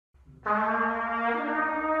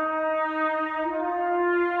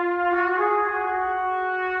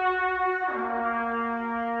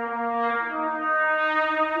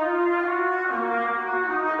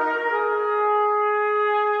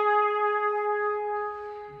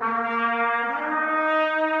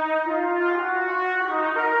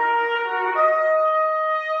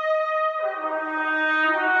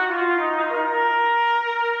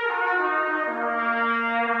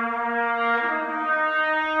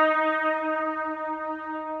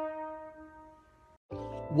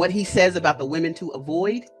What he says about the women to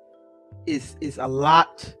avoid is a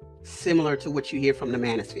lot similar to what you hear from the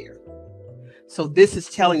manosphere. So this is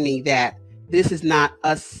telling me that this is not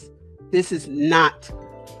us. This is not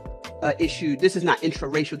an issue. This is not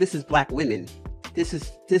intraracial. This is Black women. This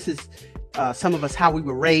is some of us, how we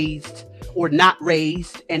were raised or not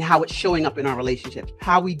raised, and how it's showing up in our relationships,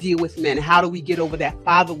 how we deal with men. How do we get over that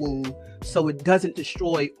father wound so it doesn't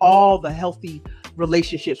destroy all the healthy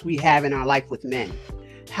relationships we have in our life with men?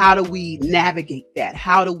 How do we navigate that?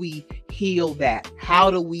 How do we heal that? How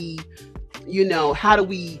do we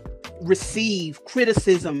receive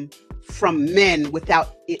criticism from men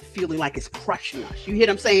without it feeling like it's crushing us? You hear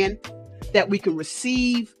what I'm saying? That we can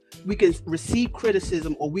receive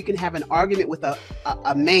criticism, or we can have an argument with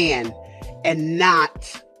a man and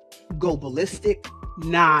not go ballistic,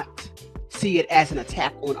 not see it as an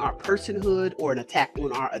attack on our personhood or an attack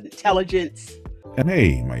on our intelligence. And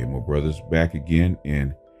hey, my emo brothers, back again,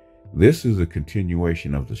 and this is a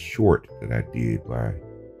continuation of the short that I did by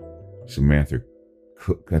Samantha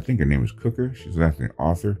Cook. I think her name is Cooker. She's actually an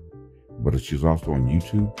author, but she's also on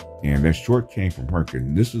YouTube. And that short came from her,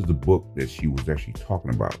 and this is the book that she was actually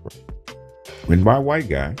talking about. Written by a white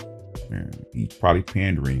guy, and he's probably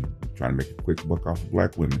pandering, trying to make a quick buck off of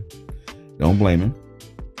Black women. Don't blame him.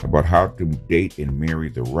 About how to date and marry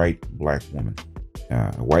the right Black woman.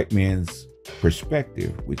 A white man's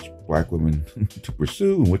perspective, which Black women to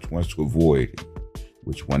pursue and which ones to avoid,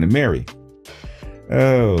 which one to marry.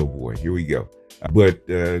 Oh boy, here we go. But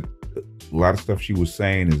a lot of stuff she was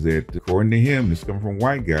saying is that, according to him, this coming from a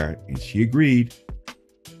white guy, and she agreed,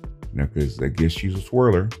 because I guess she's a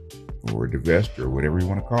swirler or a divester or whatever you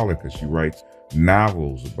want to call it, because she writes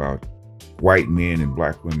novels about white men and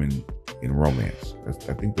Black women in romance.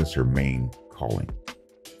 I think that's her main calling.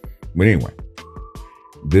 But anyway,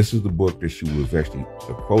 this is the book that she was actually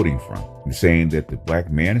quoting from, saying that the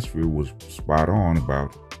Black manosphere was spot on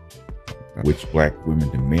about which Black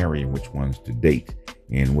women to marry and which ones to date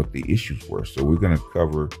and what the issues were. So we're going to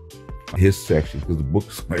cover his section, because the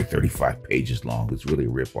book's like 35 pages long. It's really a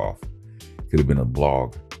ripoff. Could have been a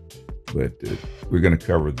blog, but we're going to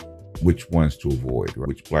cover which ones to avoid, right?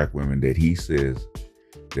 Which Black women that he says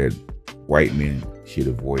that white men should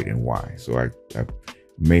avoid and why. So I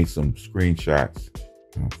made some screenshots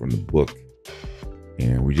from the book,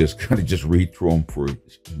 and we just kind of just read through them for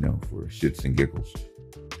shits and giggles.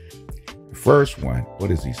 The first one, what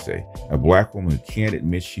does he say? A Black woman who can't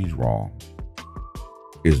admit she's wrong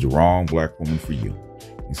is the wrong Black woman for you.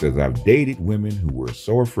 He says, I've dated women who were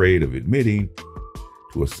so afraid of admitting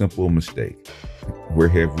to a simple mistake. Where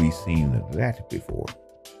have we seen that before?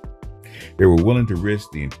 They were willing to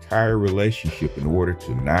risk the entire relationship in order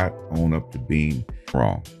to not own up to being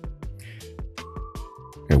wrong.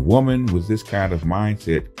 A woman with this kind of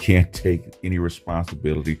mindset can't take any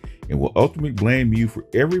responsibility and will ultimately blame you for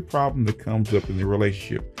every problem that comes up in the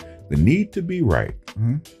relationship. The need to be right.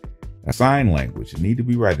 A sign language, the need to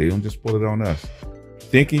be right. They don't just put it on us.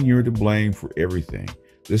 Thinking you're to blame for everything.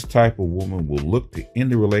 This type of woman will look to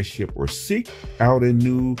end the relationship or seek out a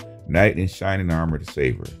new knight in shining armor to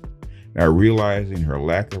save her. Now, realizing her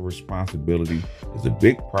lack of responsibility is a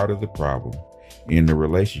big part of the problem in the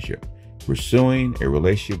relationship. Pursuing a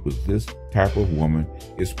relationship with this type of woman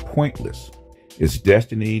is pointless. It's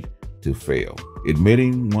destined to fail.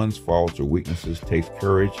 Admitting one's faults or weaknesses takes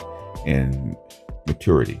courage and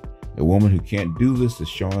maturity. A woman who can't do this is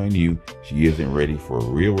showing you she isn't ready for a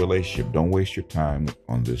real relationship. Don't waste your time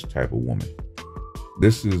on this type of woman.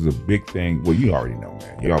 This is a big thing. Well, you already know,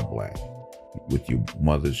 man. Y'all Black. With your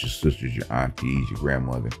mothers, your sisters, your aunties, your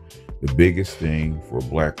grandmother. The biggest thing for a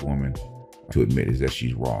Black woman to admit is that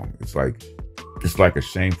she's wrong. It's like a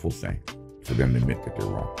shameful thing for them to admit that they're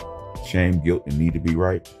wrong. Shame, guilt, and need to be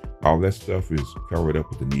right. All that stuff is covered up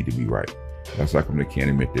with the need to be right. That's how come they can't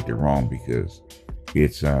admit that they're wrong, because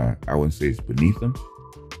it's I wouldn't say it's beneath them,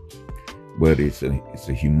 but it's a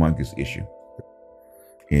humongous issue.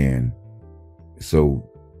 And so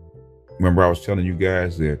remember I was telling you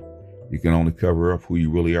guys that you can only cover up who you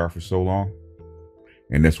really are for so long?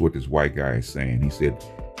 And that's what this white guy is saying. He said,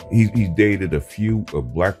 He's dated a few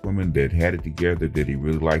of black women that had it together, that he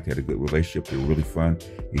really liked, had a good relationship, they were really fun.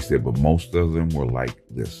 He said, but most of them were like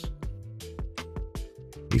this.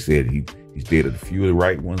 He said he's dated a few of the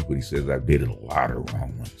right ones, but he says, I've dated a lot of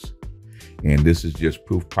wrong ones. And this is just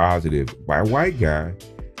proof positive by a white guy,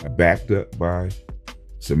 backed up by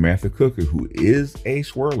Samantha Cooker, who is a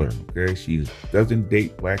swirler. Okay, she doesn't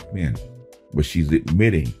date black men, but she's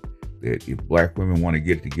admitting that if black women want to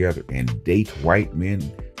get together and date white men,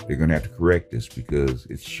 they're going to have to correct this, because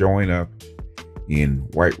it's showing up in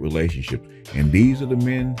white relationships. And these are the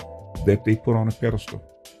men that they put on a pedestal.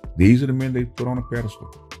 These are the men they put on a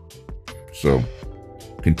pedestal. So,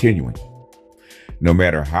 continuing. No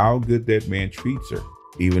matter how good that man treats her,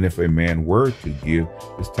 even if a man were to give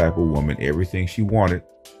this type of woman everything she wanted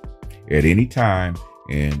at any time,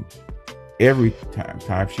 and every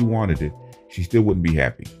time she wanted it, she still wouldn't be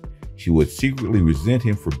happy. She would secretly resent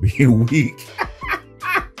him for being weak.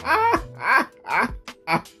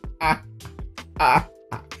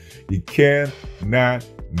 You cannot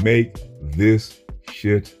make this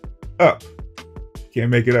shit up. Can't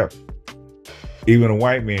make it up. Even a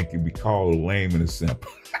white man can be called a lame and a simp.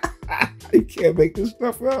 You can't make this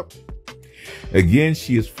stuff up. Again,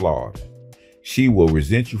 she is flawed. She will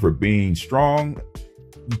resent you for being strong.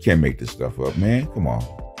 You can't make this stuff up, man. Come on.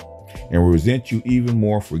 And will resent you even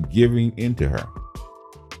more for giving into her.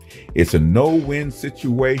 It's a no-win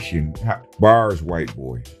situation. Bars, white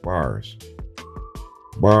boy. Bars.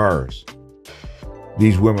 Bars.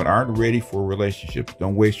 These women aren't ready for relationships.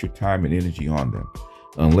 Don't waste your time and energy on them.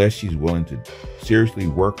 Unless she's willing to seriously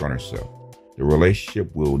work on herself, the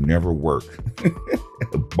relationship will never work.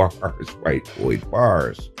 Bars, white boy.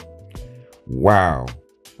 Bars. Wow.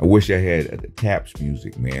 I wish I had taps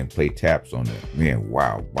music, man. Play taps on that. Man,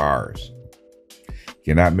 wow. Bars.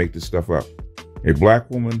 Cannot make this stuff up. A black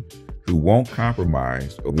woman who won't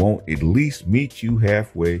compromise or won't at least meet you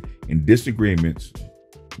halfway in disagreements.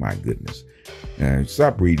 My goodness.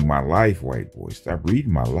 Stop reading my life, white boy. Stop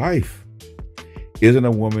reading my life. Isn't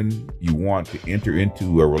a woman you want to enter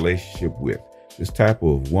into a relationship with. This type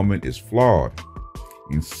of woman is flawed.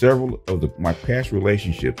 In several of my past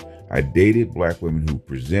relationships, I dated black women who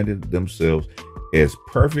presented themselves as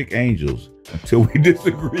perfect angels until we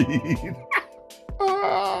disagreed.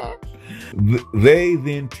 They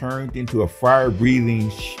then turned into a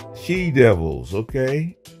fire-breathing she-devils,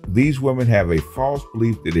 okay? These women have a false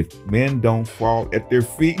belief that if men don't fall at their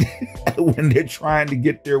feet when they're trying to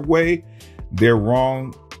get their way, they're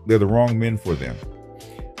wrong. They're the wrong men for them.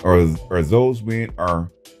 Or those men are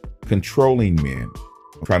controlling men,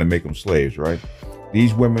 trying to make them slaves, right?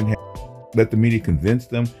 These women let the media convince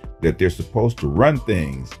them that they're supposed to run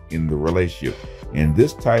things in the relationship. And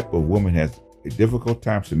this type of woman has a difficult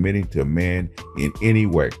time submitting to a man in any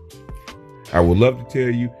way. I would love to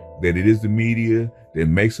tell you that it is the media that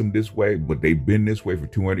makes them this way, but they've been this way for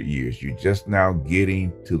 200 years. You're just now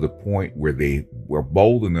getting to the point where they were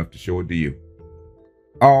bold enough to show it to you.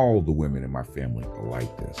 All the women in my family are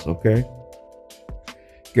like this, okay?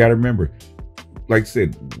 Got to remember, like I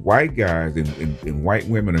said, white guys and white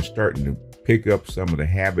women are starting to pick up some of the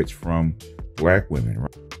habits from black women,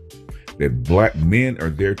 right? That black men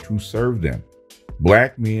are there to serve them.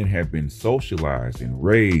 Black men have been socialized and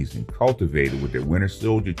raised and cultivated with their winter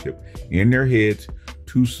soldier chip in their heads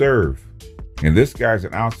to serve. And this guy's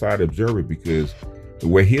an outside observer because the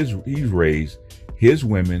way he's raised, his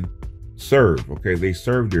women serve, okay? They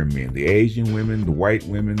serve their men. The Asian women, the white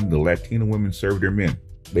women, the Latino women serve their men.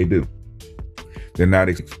 They do. They're not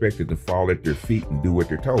expected to fall at their feet and do what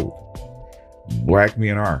they're told. Black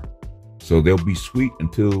men are. So they'll be sweet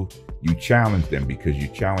until you challenge them because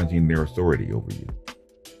you're challenging their authority over you.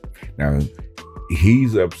 Now,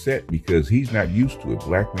 he's upset because he's not used to it.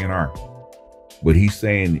 Black men are. But he's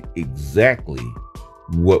saying exactly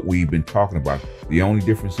what we've been talking about. The only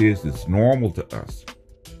difference is it's normal to us.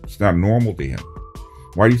 It's not normal to him.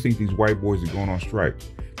 Why do you think these white boys are going on strike?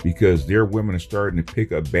 Because their women are starting to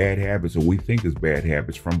pick up bad habits, or we think is bad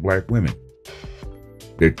habits, from black women.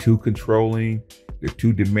 They're too controlling. They're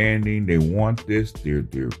too demanding. They want this. They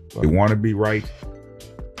want to be right.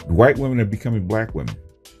 The white women are becoming black women.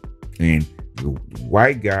 And the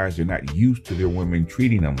white guys are not used to their women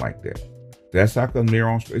treating them like that. That's how come they're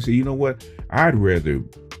on. They say, you know what? I'd rather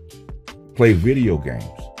play video games.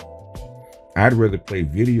 I'd rather play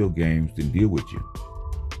video games than deal with you.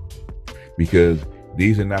 Because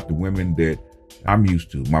these are not the women that I'm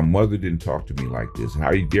used to. My mother didn't talk to me like this.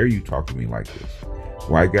 How dare you talk to me like this?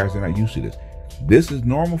 White guys are not used to this. This is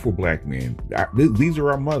normal for black men. These are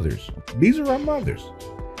our mothers. These are our mothers.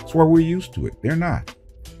 That's why we're used to it. They're not.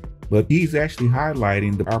 But he's actually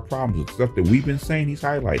highlighting our problems, the stuff that we've been saying. He's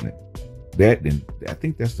highlighting it. That, and I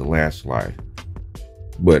think that's the last slide.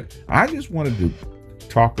 But I just wanted to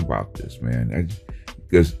talk about this, man,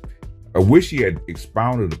 because I wish he had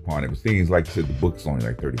expounded upon it. But things like I said, the book's only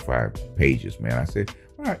like 35 pages, man. I said,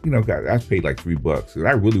 well, you know, I paid like $3, and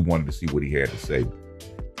I really wanted to see what he had to say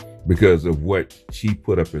because of what she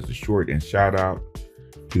put up as a short. And shout out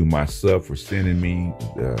to my sub for sending me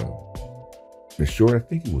the short. I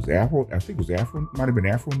think it was Afro. Might have been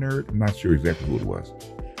Afro Nerd. I'm not sure exactly who it was,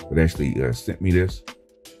 but actually sent me this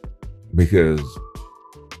because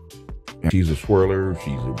she's a swirler.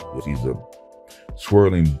 She's a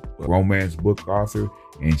swirling romance book author,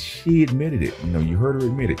 and she admitted it. You know, you heard her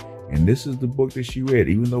admit it. And this is the book that she read.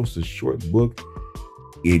 Even though it's a short book,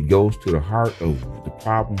 it goes to the heart of the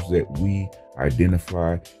problems that we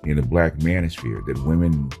identify in the Black manosphere that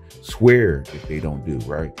women swear that they don't do,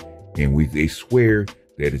 right? And they swear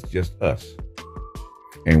that it's just us.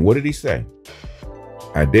 And what did he say?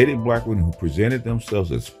 I dated Black women who presented themselves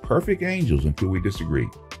as perfect angels until we disagreed.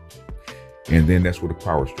 And then that's where the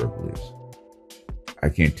power struggle is. I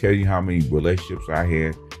can't tell you how many relationships I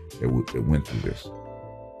had that went through this.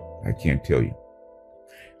 I can't tell you.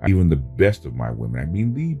 Even the best of my women, I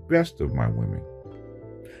mean the best of my women,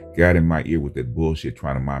 got in my ear with that bullshit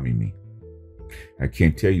trying to mommy me. I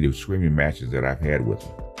can't tell you the screaming matches that I've had with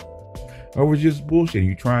them. Over just bullshit.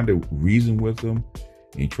 You trying to reason with them,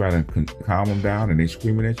 and you try to calm them down, and they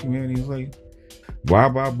screaming at you, man. And he's like, blah,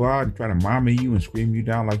 blah, blah, and trying to mommy you and scream you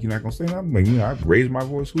down like you're not going to say nothing. Like, you know, I've raised my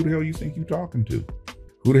voice. Who the hell you think you talking to?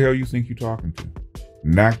 Who the hell you think you talking to?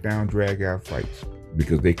 Knock down, drag out fights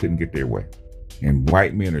because they couldn't get their way. And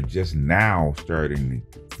white men are just now starting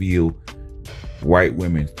to feel white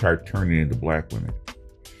women start turning into Black women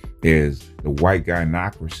as the white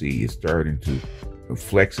gynocracy is starting to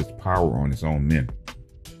flex its power on its own men.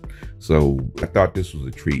 So I thought this was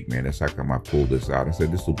a treat, man. That's how come I pulled this out. I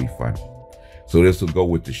said, this will be fun. So this will go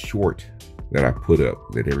with the short that I put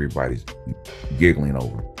up that everybody's giggling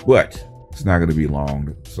over. But it's not going to be long.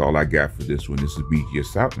 That's all I got for this one. This is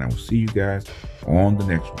BGS out, and I will see you guys on the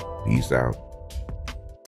next one. Peace out.